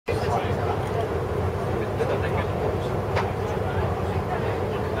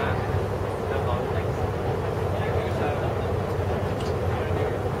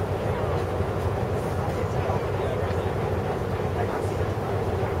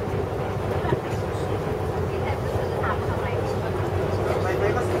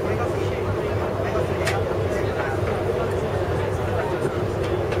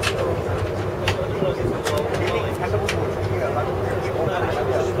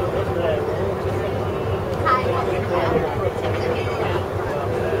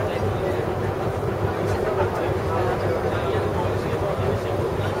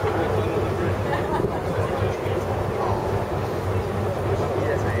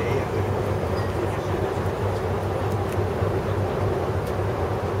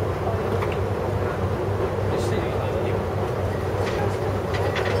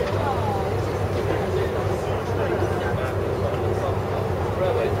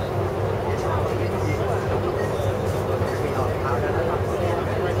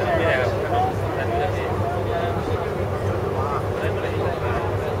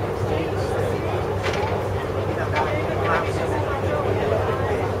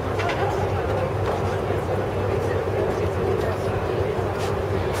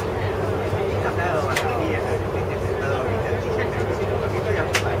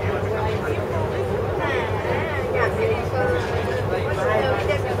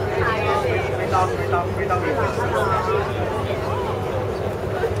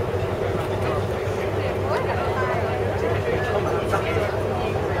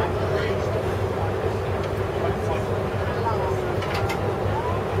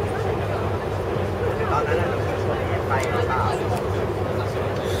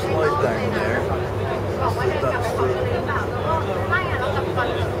down there.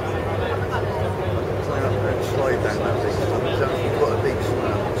 Slide down that big one. It's actually quite a big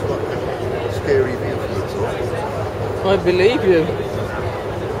slab. It's quite a scary view from the top. I believe you.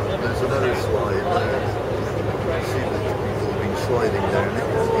 There's another slide there. You see the people have been sliding down it,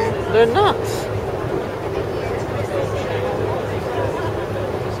 haven't you? They're nuts.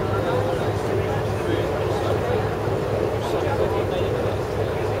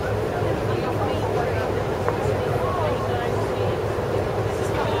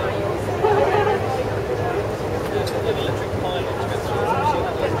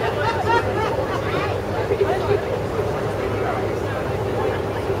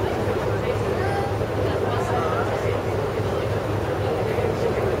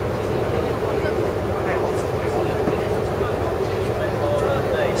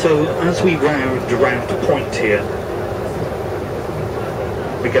 So as we round around the point here,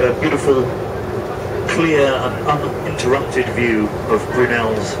 we get a beautiful, clear and uninterrupted view of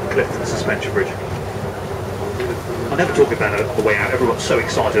Brunel's Clifton Suspension Bridge. I never talk about it on the way out. Everyone's so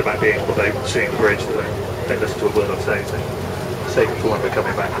excited about being on the boat and seeing the bridge that they don't listen to a word I say, so save it for when we're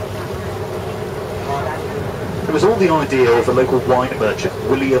coming back. It was all the idea of a local wine merchant,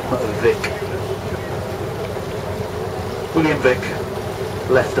 William Vick. William Vick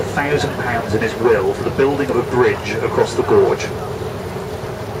left £1,000 in his will for the building of a bridge across the gorge.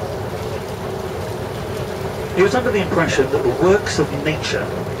 He was under the impression that the works of nature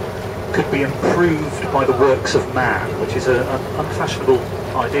could be improved by the works of man, which is an unfashionable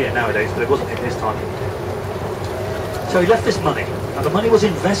idea nowadays, but it wasn't in his time. So he left this money, and the money was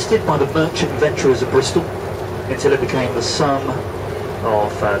invested by the merchant venturers of Bristol until it became the sum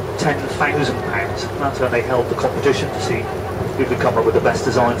of £10,000. That's when they held the competition to see who could come up with the best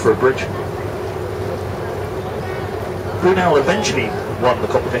design for a bridge. Brunel eventually won the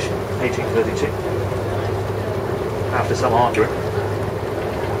competition, 1832, after some arguing.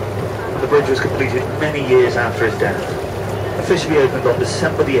 And the bridge was completed many years after his death, officially opened on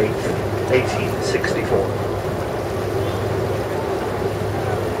December the 8th, 1864.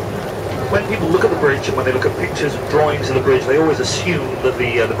 When people look at the bridge and when they look at pictures and drawings of the bridge, they always assume that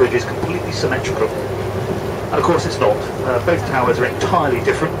the bridge is completely symmetrical. And of course it's not. Both towers are entirely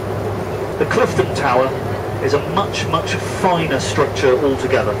different. The Clifton Tower is a much, much finer structure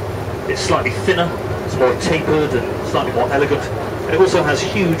altogether. It's slightly thinner, it's more tapered and slightly more elegant. And it also has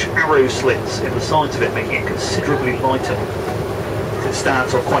huge arrow slits in the sides of it, making it considerably lighter. It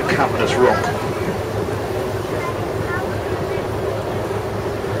stands on quite cavernous rock.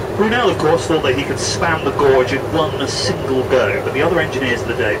 Brunel, of course, thought that he could span the gorge in one single go, but the other engineers of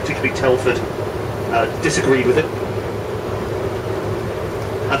the day, particularly Telford, disagreed with it,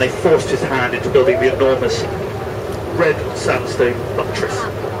 and they forced his hand into building the enormous red sandstone buttress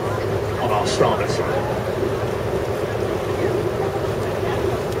on our starboard side.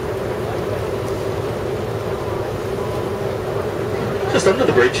 Just under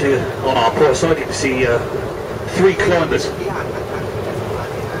the bridge here on our port side you can see 3 climbers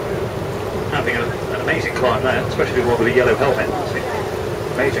having an amazing climb there, especially one with a yellow helmet.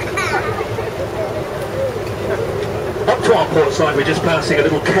 Amazing. Up to our port side we're just passing a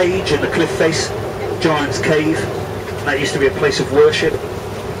little cage in the cliff face, Giant's Cave. That used to be a place of worship.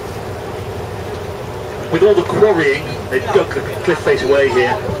 With all the quarrying, they dug the cliff face away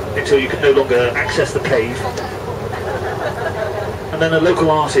here until you could no longer access the cave. And then a local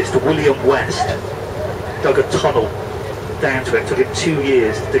artist, William West, dug a tunnel down to it. It took him 2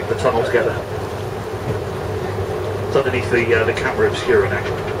 years to dig the tunnel together. It's underneath the Camera Obscura now.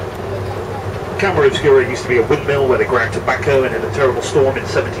 Camera Obscura used to be a windmill where they ground tobacco, and in a terrible storm in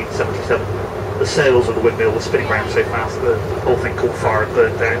 1777 the sails of the windmill were spinning around so fast that the whole thing caught fire and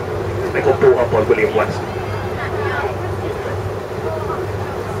burned down. They got brought up by William West.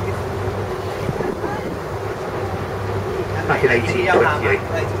 Back in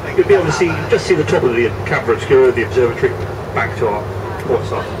 1828. You'll be able to just see the top of the Camera Obscura, the observatory, back to our port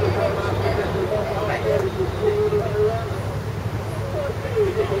side.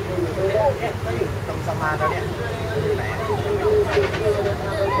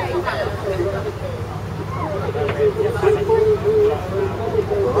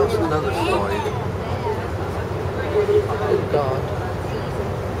 Well, that's another slide. Oh God.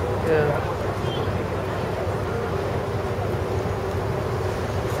 Yeah.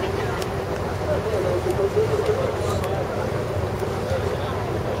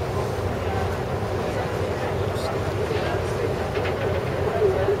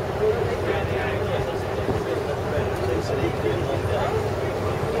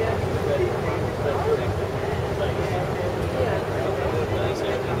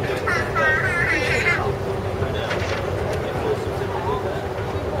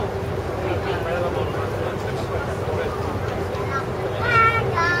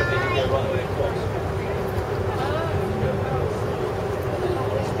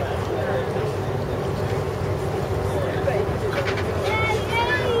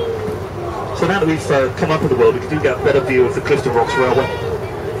 So now that we've come up in the world, we can get a better view of the Clifton Rocks Railway.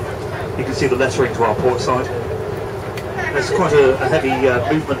 You can see the lettering to our port side. There's quite a heavy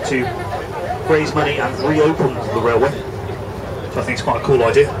movement to raise money and reopen the railway, which I think is quite a cool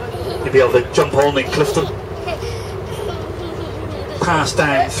idea. You'll be able to jump on in Clifton, pass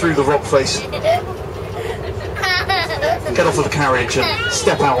down through the rock face, get off of the carriage and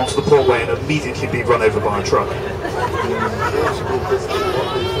step out onto the portway and immediately be run over by a truck.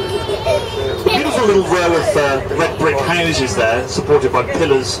 The beautiful little row of red brick houses there, supported by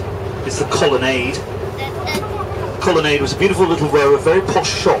pillars, is the colonnade. The colonnade was a beautiful little row of very posh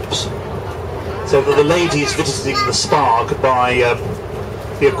shops, so that the ladies visiting the spa could buy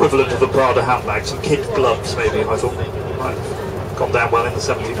the equivalent of a Prada handbag, some kid gloves maybe, I thought. Might have gone down well in the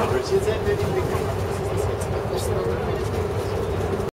 1700s.